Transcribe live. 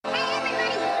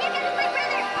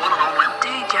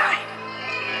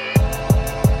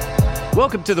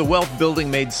Welcome to the Wealth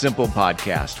Building Made Simple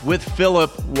podcast with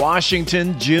Philip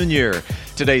Washington Jr.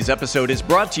 Today's episode is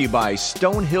brought to you by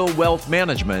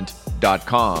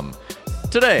StonehillWealthManagement.com.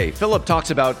 Today, Philip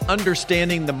talks about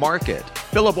understanding the market.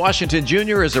 Philip Washington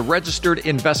Jr. is a registered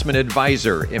investment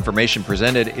advisor. Information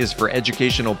presented is for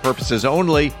educational purposes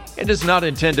only and does not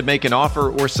intend to make an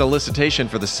offer or solicitation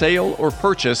for the sale or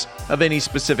purchase of any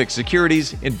specific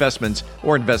securities, investments,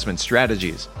 or investment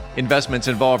strategies. Investments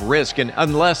involve risk and,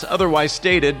 unless otherwise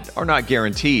stated, are not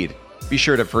guaranteed. Be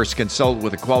sure to first consult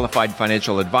with a qualified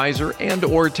financial advisor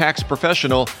and/or tax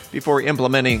professional before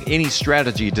implementing any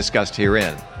strategy discussed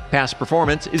herein. Past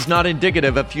performance is not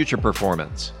indicative of future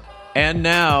performance. And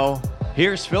now,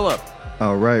 here's Philip.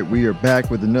 All right, we are back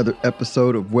with another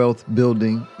episode of Wealth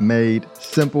Building Made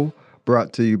Simple,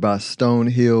 brought to you by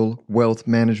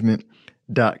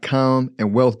StonehillWealthManagement.com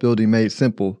and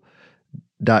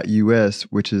WealthBuildingMadeSimple.us,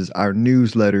 which is our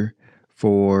newsletter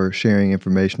for sharing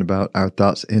information about our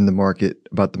thoughts in the market,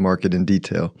 about the market in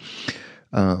detail.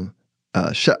 Also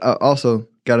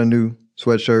got a new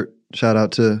sweatshirt. Shout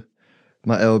out to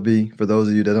my LB. For those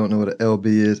of you that don't know what an LB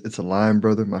is, it's a line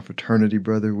brother, my fraternity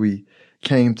brother. We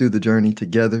came through the journey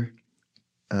together.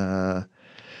 So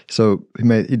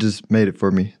he just made it for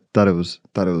me. Thought it was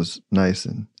nice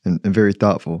and very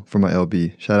thoughtful for my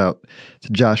LB. Shout out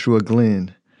to Joshua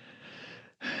Glenn.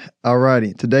 All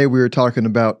righty. Today we are talking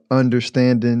about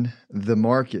understanding the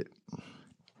market.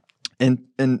 And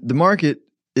the market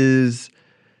is,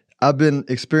 I've been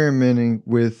experimenting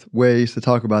with ways to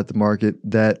talk about the market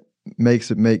that makes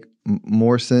it make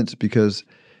more sense, because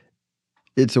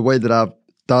it's a way that I've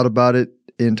thought about it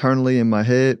internally in my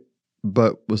head,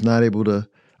 but was not able to.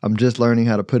 I'm just learning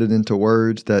how to put it into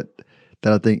words that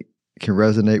I think can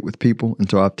resonate with people. And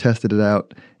so I've tested it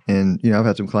out, and I've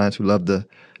had some clients who love the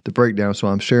breakdown, so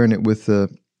I'm sharing it with the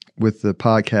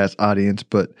podcast audience.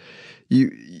 But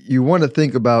you want to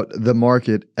think about the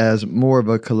market as more of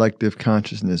a collective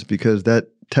consciousness, because that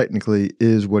technically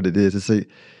is what it is.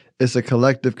 It's a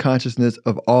collective consciousness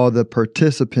of all the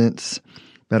participants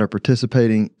that are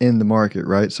participating in the market,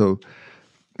 right? So,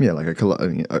 like a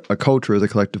culture is a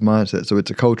collective mindset. So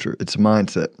it's a culture, it's a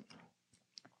mindset.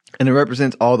 And it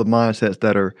represents all the mindsets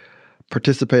that are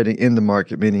participating in the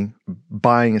market, meaning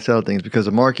buying and selling things, because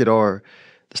the market are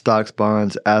the stocks,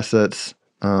 bonds, assets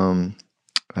of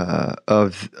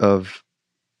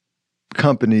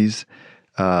companies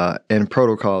and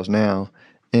protocols now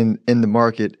in the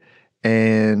market.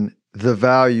 And the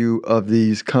value of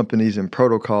these companies and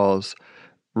protocols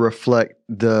reflect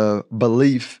the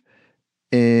belief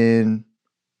in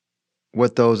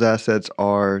what those assets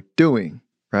are doing,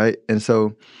 right? And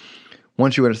so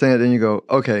once you understand it, then you go,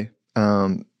 okay,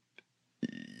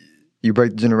 you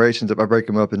break the generations up. I break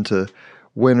them up into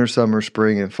winter, summer,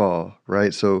 spring, and fall,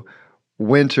 right? So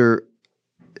winter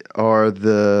are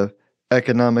the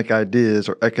economic ideas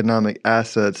or economic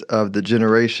assets of the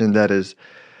generation that is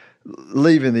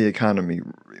leaving the economy,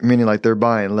 meaning like they're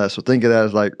buying less. So think of that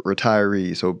as like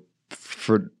retirees. So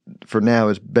for now,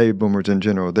 it's baby boomers in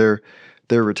general. They're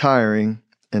retiring,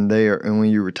 and when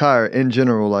you retire in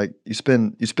general, like you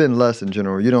spend less in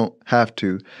general. You don't have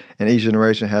to, and each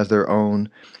generation has their own,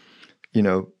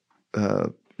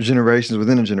 generations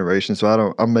within a generation.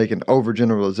 So I'm making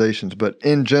overgeneralizations, but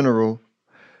in general,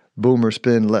 boomers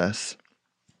spend less.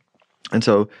 And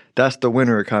so that's the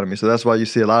winter economy. So that's why you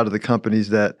see a lot of the companies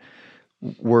that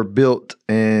were built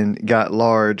and got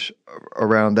large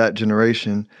around that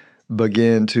generation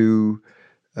begin to,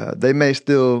 they may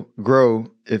still grow.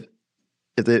 If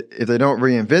they don't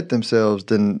reinvent themselves,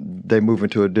 then they move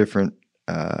into a different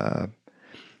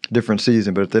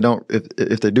season. But if they do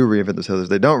reinvent themselves, if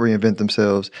they don't reinvent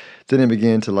themselves, then they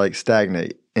begin to like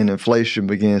stagnate, and inflation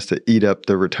begins to eat up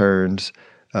the returns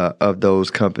of those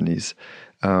companies.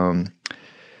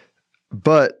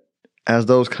 But as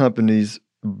those companies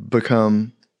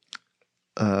become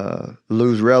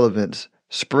lose relevance,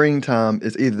 springtime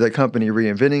is either the company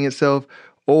reinventing itself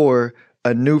or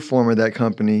a new form of that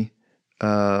company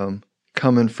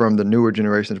coming from the newer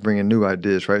generations, bringing new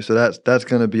ideas, right? So that's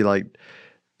going to be like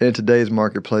in today's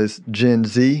marketplace, Gen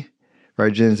Z,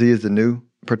 right? Gen Z is the new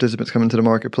participants coming to the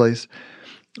marketplace,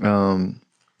 and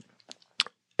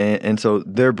so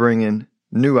they're bringing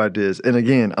new ideas. And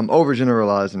again, I'm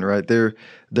overgeneralizing, right? There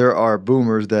are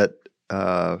boomers that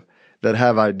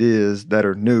have ideas that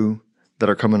are new, that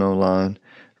are coming online,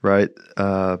 right?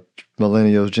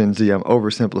 Millennials, Gen Z. I'm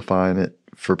oversimplifying it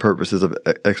for purposes of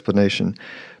explanation,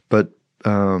 but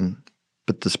the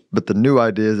new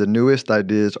ideas, the newest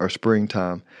ideas, are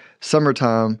springtime.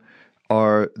 Summertime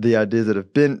are the ideas that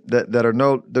have been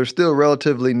they're still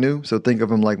relatively new. So think of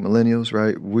them like millennials,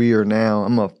 right? We are now.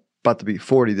 I'm a about to be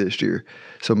 40 this year.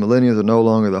 So millennials are no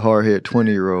longer the hard-headed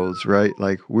 20-year-olds, right?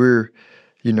 Like we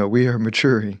are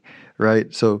maturing,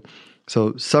 right? So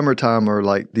summertime are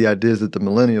like the ideas that the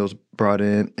millennials brought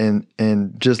in,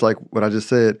 and just like what I just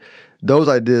said, those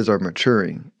ideas are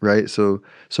maturing, right? So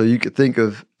you could think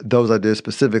of those ideas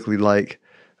specifically like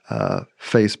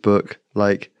Facebook,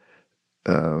 like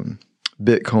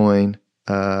Bitcoin,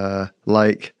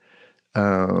 like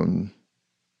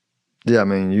yeah, I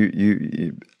mean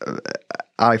you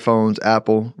iPhones,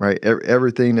 Apple, right?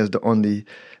 Everything is on the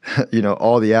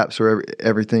all the apps or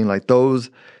everything, like those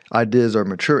ideas are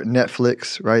mature.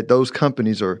 Netflix, right? Those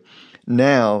companies are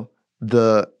now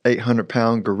the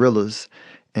 800-pound gorillas,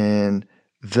 and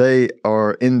they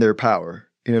are in their power.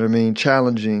 You know what I mean?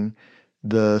 Challenging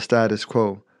the status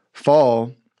quo.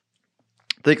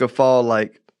 Think of fall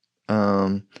like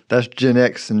that's Gen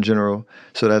X in general.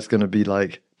 So that's going to be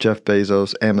like Jeff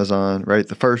Bezos, Amazon, right?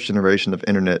 The first generation of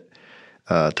internet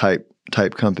type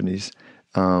companies,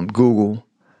 Google,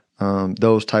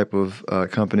 those type of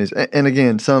companies. And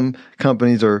again, some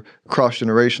companies are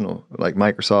cross-generational, like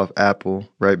Microsoft, Apple,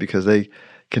 right? Because they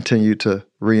continue to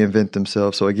reinvent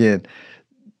themselves. So again,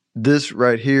 this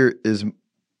right here is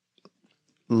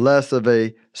less of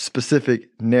a specific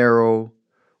narrow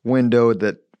window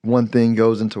that one thing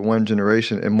goes into one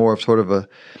generation, and more of sort of a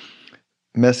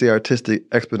messy artistic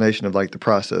explanation of like the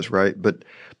process, right? But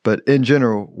in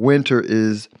general, winter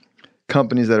is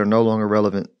companies that are no longer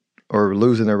relevant or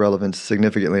losing their relevance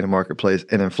significantly in the marketplace,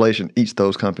 and inflation eats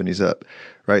those companies up,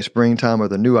 right? Springtime are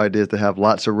the new ideas that have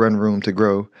lots of run room to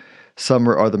grow.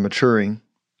 Summer are the maturing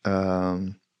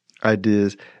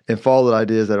ideas, and fall are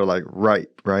ideas that are like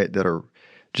ripe, right? That are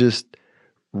just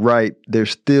ripe. They're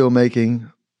still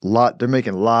making they're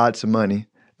making lots of money,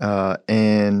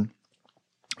 and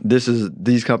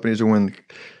these companies are when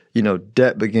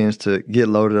debt begins to get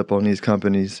loaded up on these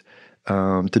companies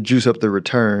to juice up the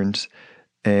returns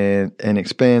and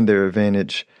expand their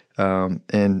advantage,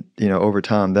 and over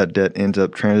time that debt ends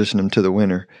up transitioning them to the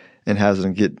winner and has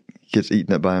them gets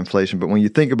eaten up by inflation. But when you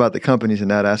think about the companies in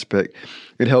that aspect,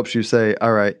 it helps you say,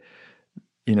 all right,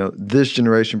 this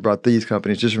generation brought these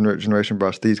companies, this generation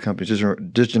brought these companies,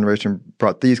 this generation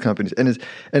brought these companies, and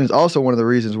it's also one of the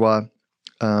reasons why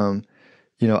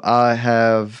I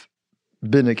have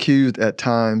been accused at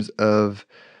times of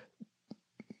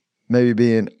maybe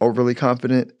being overly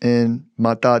confident in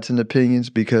my thoughts and opinions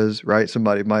because, right,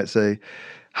 somebody might say,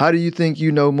 how do you think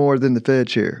you know more than the Fed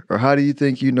chair? Or how do you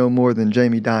think you know more than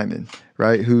Jamie Dimon,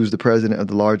 right, who's the president of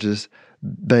the largest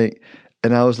bank?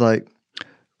 And I was like,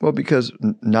 well, because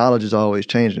knowledge is always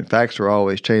changing. Facts are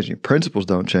always changing. Principles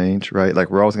don't change, right?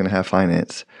 Like we're always going to have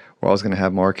finance. We're always going to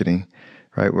have marketing,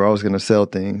 right? We're always going to sell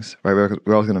things, right?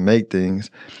 We're always going to make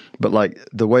things. But like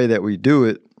the way that we do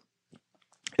it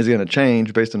is going to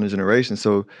change based on the generation.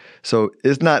 So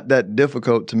it's not that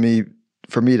difficult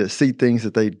for me to see things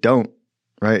that they don't,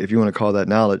 right? If you want to call that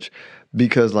knowledge,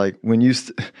 because like when you're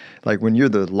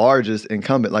the largest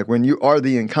incumbent, like when you are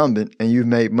the incumbent and you've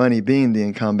made money being the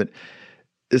incumbent,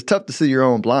 it's tough to see your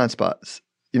own blind spots.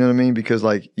 You know what I mean? Because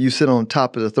like you sit on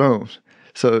top of the throne.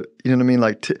 So you know what I mean?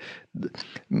 Like you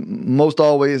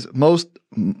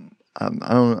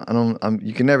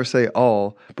can never say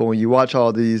all, but when you watch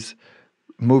all these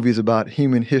movies about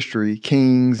human history,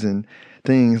 kings and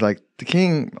things, like the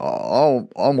king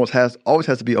always has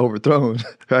to be overthrown,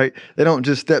 right? They don't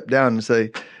just step down and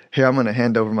say, "Here, I'm going to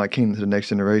hand over my kingdom to the next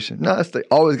generation." No, they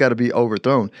always got to be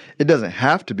overthrown. It doesn't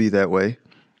have to be that way,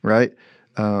 right?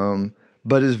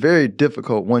 But it's very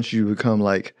difficult once you become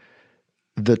like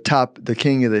the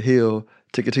king of the hill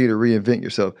to continue to reinvent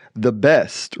yourself. The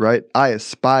best, right? I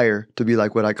aspire to be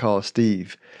like what I call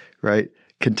Steve, right?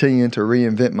 Continuing to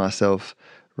reinvent myself,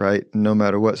 right? No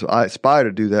matter what. So I aspire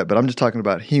to do that, but I'm just talking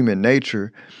about human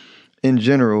nature in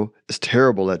general is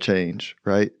terrible at change,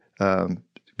 right?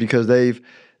 Because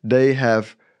they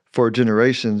have for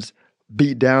generations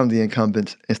beat down the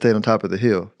incumbents and stayed on top of the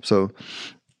hill. So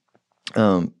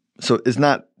it's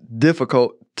not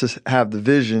difficult to have the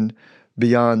vision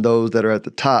beyond those that are at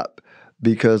the top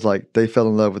because like they fell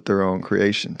in love with their own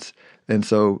creations. And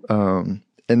so,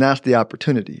 and that's the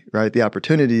opportunity, right? The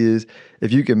opportunity is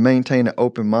if you can maintain an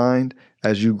open mind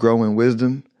as you grow in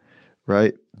wisdom,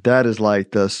 right? That is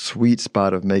like the sweet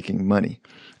spot of making money.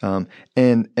 And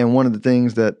one of the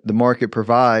things that the market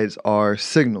provides are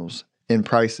signals in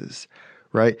prices,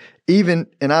 right? And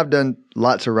I've done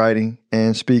lots of writing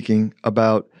and speaking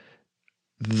about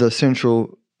the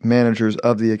central managers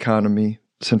of the economy,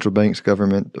 central banks,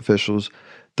 government officials,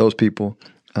 those people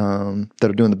that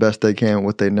are doing the best they can with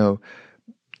what they know,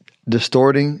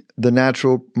 distorting the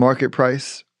natural market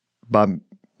price by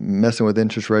messing with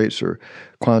interest rates or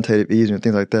quantitative easing or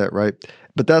things like that, right?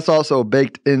 But that's also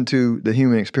baked into the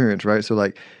human experience, right? So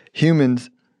like humans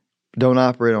don't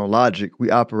operate on logic. We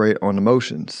operate on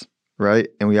emotions, right?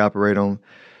 And we operate on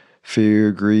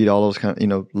fear, greed, all those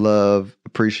kind of, love,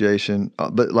 appreciation.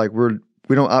 But like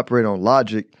we don't operate on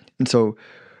logic. And so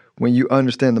when you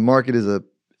understand the market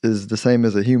is the same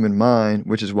as a human mind,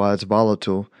 which is why it's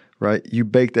volatile, right? You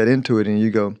bake that into it and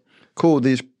you go, cool,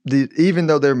 these even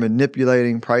though they're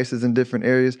manipulating prices in different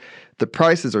areas, the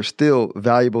prices are still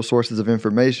valuable sources of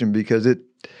information because it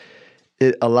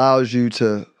allows you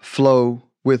to flow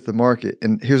with the market.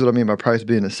 And here's what I mean by price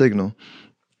being a signal.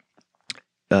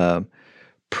 When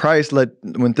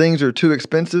things are too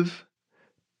expensive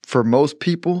for most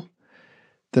people,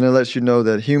 then it lets you know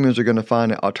that humans are going to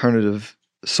find an alternative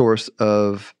source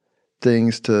of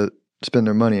things to spend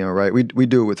their money on, right? We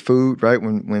do it with food, right?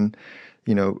 When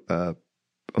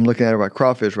I'm looking at it like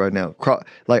crawfish right now.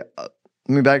 Let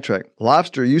me backtrack.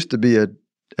 Lobster used to be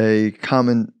a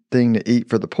common thing to eat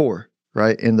for the poor,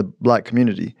 right, in the Black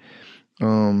community.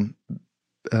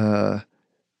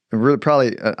 Really,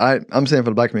 probably, I'm saying for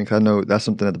the Black community because I know that's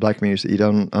something that the Black community used to eat.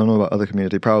 I don't know about other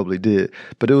communities; they probably did,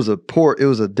 but it was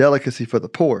a delicacy for the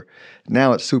poor.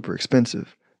 Now it's super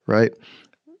expensive, right?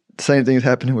 Same thing is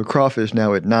happening with crawfish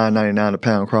now at $9.99 a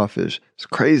pound crawfish. It's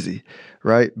crazy,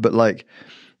 right? But like,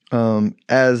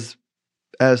 as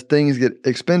things get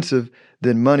expensive,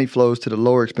 then money flows to the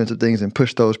lower expensive things and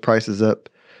push those prices up,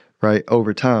 right,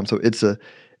 over time. So it's a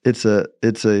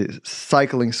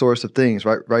cycling source of things,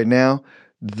 right? Right now,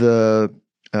 the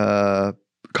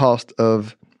cost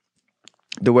of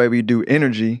the way we do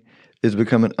energy is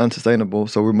becoming unsustainable.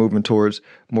 So we're moving towards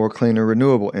more cleaner,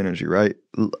 renewable energy, right?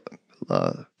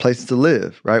 Places to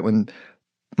live, right? When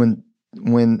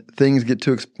places get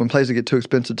too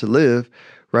expensive to live,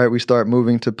 right? We start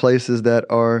moving to places that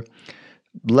are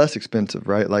less expensive,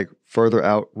 right? Like further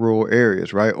out rural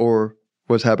areas, right? Or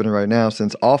what's happening right now,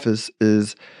 since office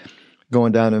is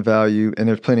going down in value and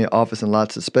there's plenty of office and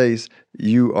lots of space,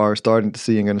 you are starting to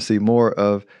see and going to see more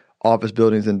of office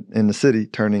buildings in the city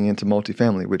turning into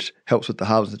multifamily, which helps with the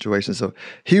housing situation. So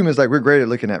humans, like, we're great at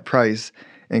looking at price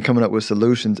and coming up with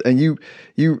solutions. And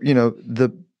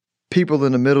the people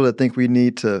in the middle that think we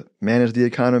need to manage the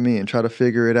economy and try to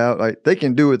figure it out, like, they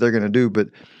can do what they're going to do, but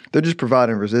they're just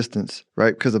providing resistance,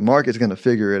 right? Because the market's going to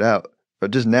figure it out,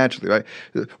 but just naturally, right?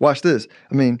 Watch this.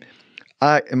 I mean,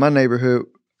 in my neighborhood,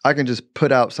 I can just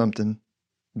put out something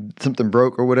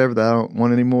broke or whatever that I don't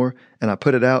want anymore, and I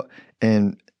put it out,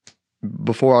 and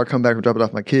before I come back and drop it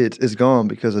off my kids, it's gone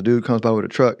because a dude comes by with a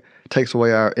truck, takes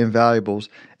away our invaluables,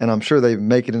 and I'm sure they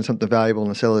make it into something valuable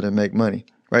and sell it and make money,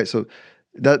 right? So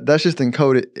that's just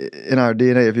encoded in our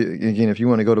DNA. If you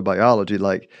want to go to biology,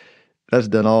 like, that's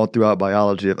done all throughout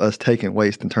biology of us taking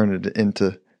waste and turning it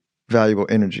into valuable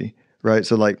energy, right?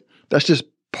 So like, that's just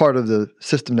part of the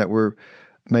system that we're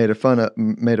made a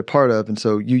part of. And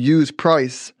so you use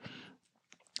price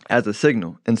as a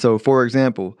signal. And so, for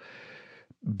example,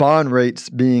 bond rates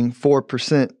being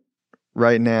 4%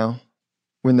 right now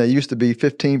when they used to be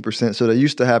 15%. So they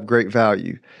used to have great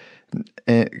value.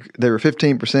 And they were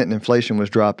 15% and inflation was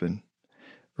dropping,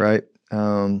 right?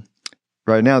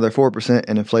 Right now they're 4%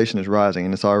 and inflation is rising,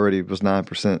 and it's already was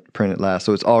 9% printed last.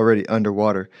 So it's already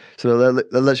underwater. So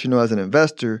that lets you know, as an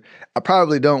investor, I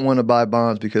probably don't want to buy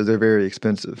bonds because they're very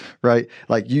expensive, right?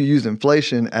 Like, you use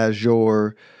inflation as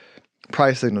your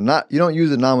price signal. You don't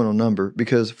use a nominal number,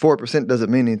 because 4%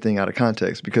 doesn't mean anything out of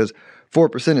context, because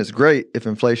 4% is great if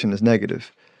inflation is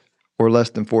negative or less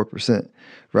than 4%,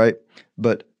 right?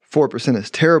 But 4%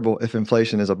 is terrible if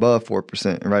inflation is above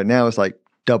 4%. And right now it's like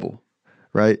double,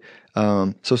 right?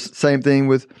 So same thing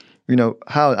with,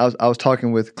 how I was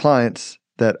talking with clients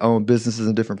that own businesses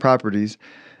and different properties.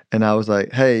 And I was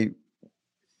like, hey,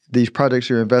 these projects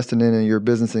you're investing in your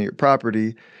business and your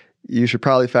property, you should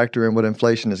probably factor in what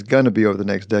inflation is going to be over the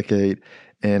next decade.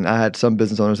 And I had some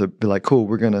business owners that be like, cool,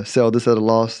 we're going to sell this at a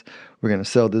loss. We're going to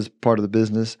sell this part of the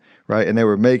business, right? And they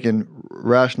were making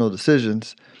rational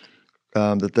decisions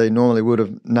that they normally would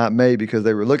have not made, because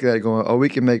they were looking at it going, oh, we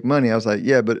can make money. I was like,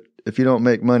 yeah, but if you don't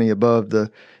make money above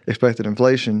the expected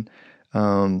inflation,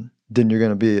 then you're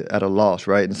going to be at a loss,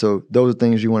 right? And so those are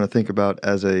things you want to think about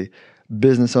as a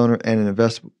business owner and an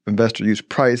investor. Use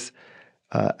price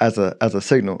as a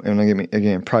signal, and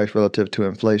again, price relative to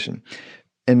inflation.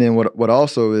 And then what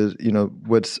also is,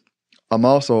 I'm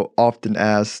also often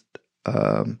asked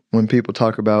when people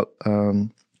talk about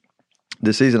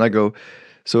the season, I go,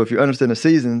 so if you understand the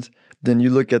seasons, then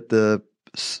you look at the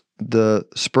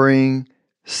spring,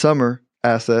 summer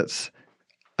assets,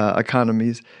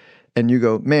 economies, and you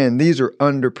go, man, these are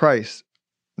underpriced,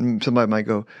 somebody might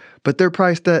go, but they're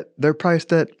priced at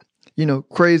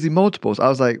crazy multiples. I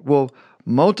was like, well,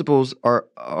 multiples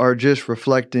are just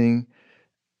reflecting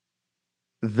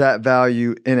that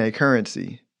value in a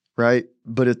currency, right?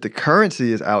 But if the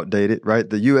currency is outdated, right,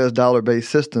 the U.S. dollar-based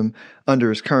system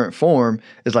under its current form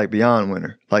is like beyond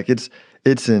winter. Like it's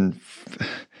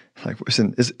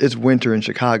winter in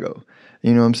Chicago.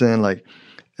 You know what I'm saying? Like,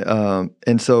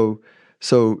 and so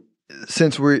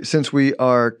since we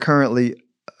are currently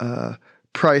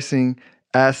pricing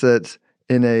assets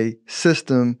in a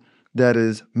system that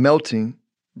is melting,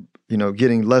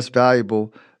 getting less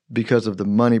valuable because of the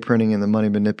money printing and the money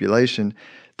manipulation,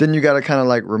 then you got to kind of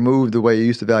like remove the way you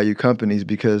used to value companies,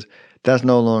 because that's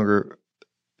no longer,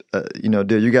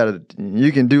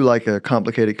 you can do like a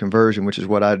complicated conversion, which is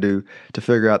what I do to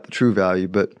figure out the true value.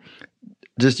 But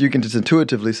you can just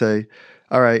intuitively say,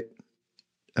 all right,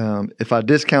 if I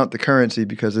discount the currency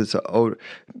because it's older.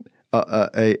 Well,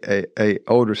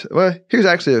 here's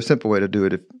actually a simple way to do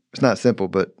it. It's not simple,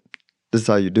 but this is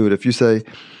how you do it. If you say,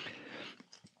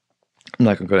 I'm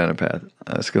not gonna go down a path.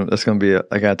 That's gonna be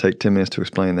I gotta take 10 minutes to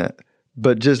explain that.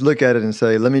 But just look at it and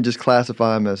say, let me just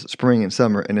classify them as spring and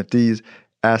summer. And if these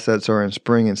assets are in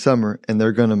spring and summer and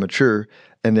they're gonna mature,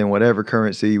 and then whatever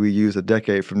currency we use a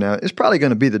decade from now, it's probably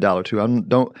gonna be the dollar too. I'm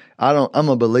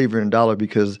a believer in dollar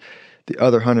because the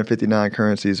other 159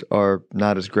 currencies are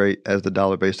not as great as the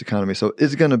dollar-based economy. So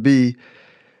it's going to be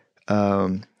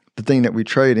the thing that we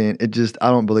trade in.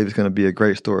 I don't believe it's going to be a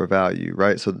great store of value,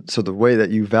 right? So the way that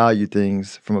you value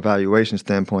things from a valuation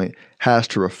standpoint has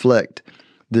to reflect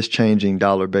this changing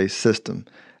dollar-based system.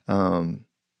 But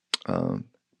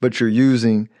you're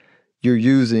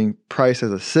using price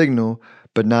as a signal,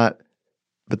 but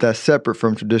that's separate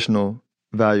from traditional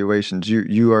valuations.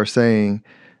 You are saying,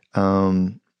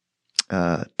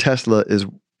 Tesla is,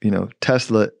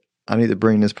 Tesla, I need to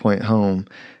bring this point home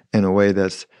in a way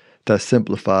that's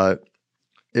simplified.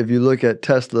 If you look at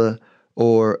Tesla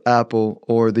or Apple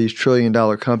or these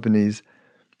trillion-dollar companies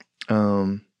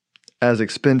as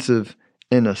expensive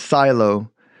in a silo,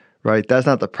 right, that's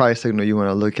not the price signal you want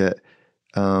to look at,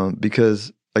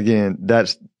 because, again,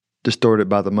 that's distorted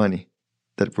by the money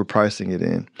that we're pricing it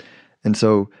in. And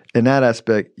so in that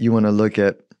aspect, you want to look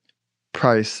at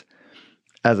price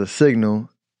as a signal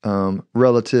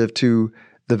relative to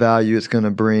the value it's going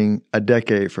to bring a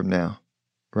decade from now,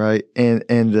 right? And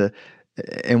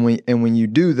when you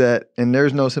do that, and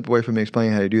there's no simple way for me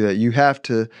explaining how to do that, you have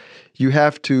to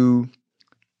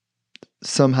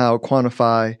somehow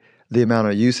quantify the amount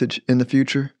of usage in the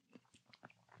future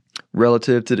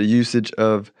relative to the usage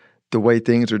of the way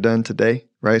things are done today,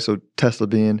 right? So Tesla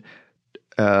being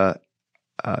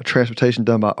transportation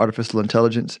done by artificial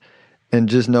intelligence. And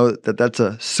just know that that's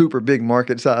a super big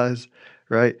market size,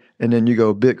 right? And then you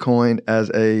go Bitcoin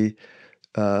as a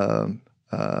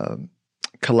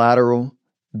collateral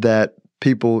that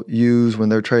people use when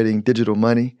they're trading digital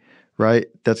money, right?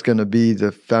 That's going to be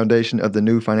the foundation of the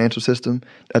new financial system.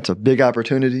 That's a big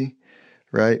opportunity,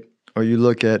 right? Or you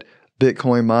look at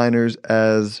Bitcoin miners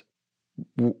as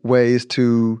ways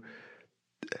to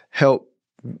help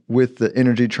with the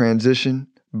energy transition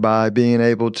by being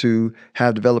able to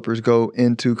have developers go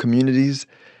into communities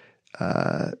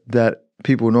that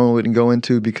people normally wouldn't go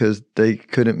into because they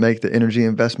couldn't make the energy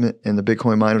investment, and the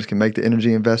Bitcoin miners can make the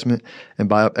energy investment and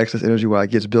buy up excess energy while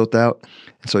it gets built out.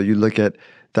 And so you look at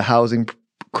the housing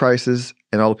crisis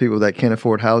and all the people that can't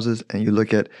afford houses, and you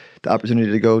look at the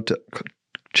opportunity to go to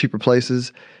cheaper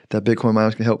places that Bitcoin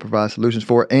miners can help provide solutions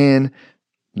for, and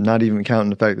not even counting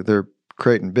the fact that they're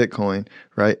creating Bitcoin,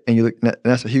 right? And you look, and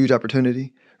that's a huge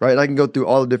opportunity, right? I can go through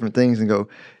all the different things and go,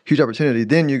 huge opportunity.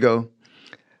 Then you go,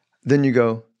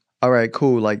 all right,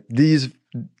 cool. Like the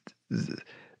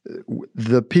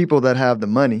people that have the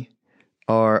money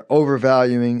are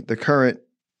overvaluing the current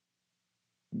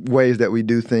ways that we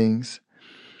do things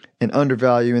and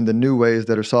undervaluing the new ways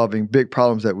that are solving big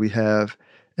problems that we have.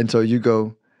 And so you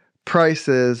go, price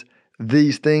says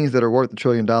these things that are worth $1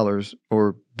 trillion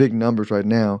or big numbers right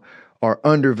now are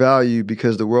undervalued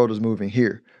because the world is moving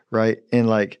here, right?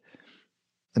 And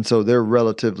so they're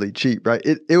relatively cheap, right?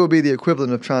 It would be the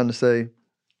equivalent of trying to say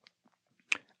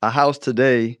a house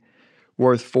today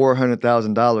worth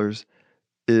 $400,000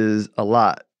 is a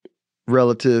lot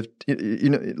relative,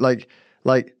 like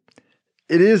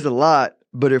it is a lot,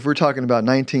 but if we're talking about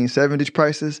 1970s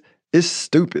prices, it's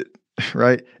stupid,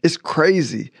 right? It's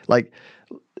crazy. Like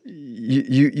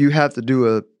you have to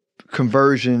do a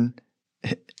conversion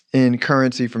in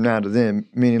currency from now to then,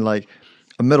 meaning like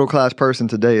a middle-class person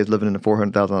today is living in a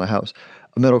 $400,000 house.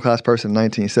 A middle-class person in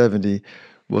 1970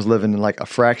 was living in like a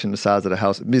fraction the size of the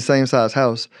house. It'd be the same size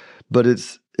house, but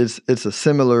it's it's a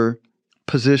similar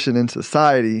position in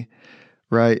society,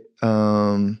 right?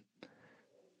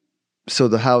 So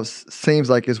the house seems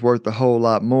like it's worth a whole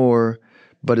lot more,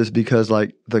 but it's because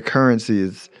like the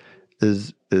currency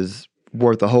is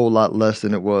worth a whole lot less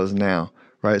than it was now,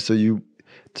 right? So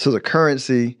the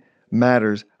currency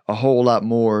matters a whole lot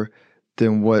more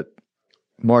than what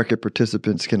market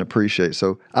participants can appreciate.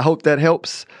 So I hope that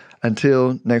helps.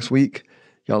 Until next week,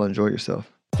 y'all enjoy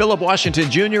yourself. Philip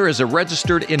Washington Jr. is a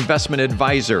registered investment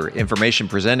advisor. Information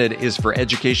presented is for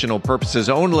educational purposes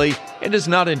only and does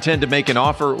not intend to make an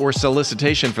offer or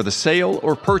solicitation for the sale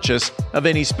or purchase of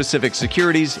any specific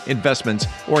securities, investments,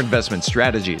 or investment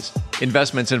strategies.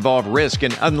 Investments involve risk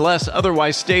and, unless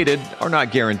otherwise stated, are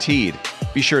not guaranteed.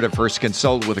 Be sure to first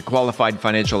consult with a qualified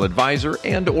financial advisor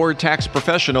and/or tax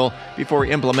professional before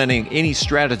implementing any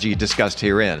strategy discussed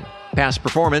herein. Past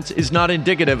performance is not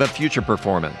indicative of future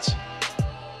performance.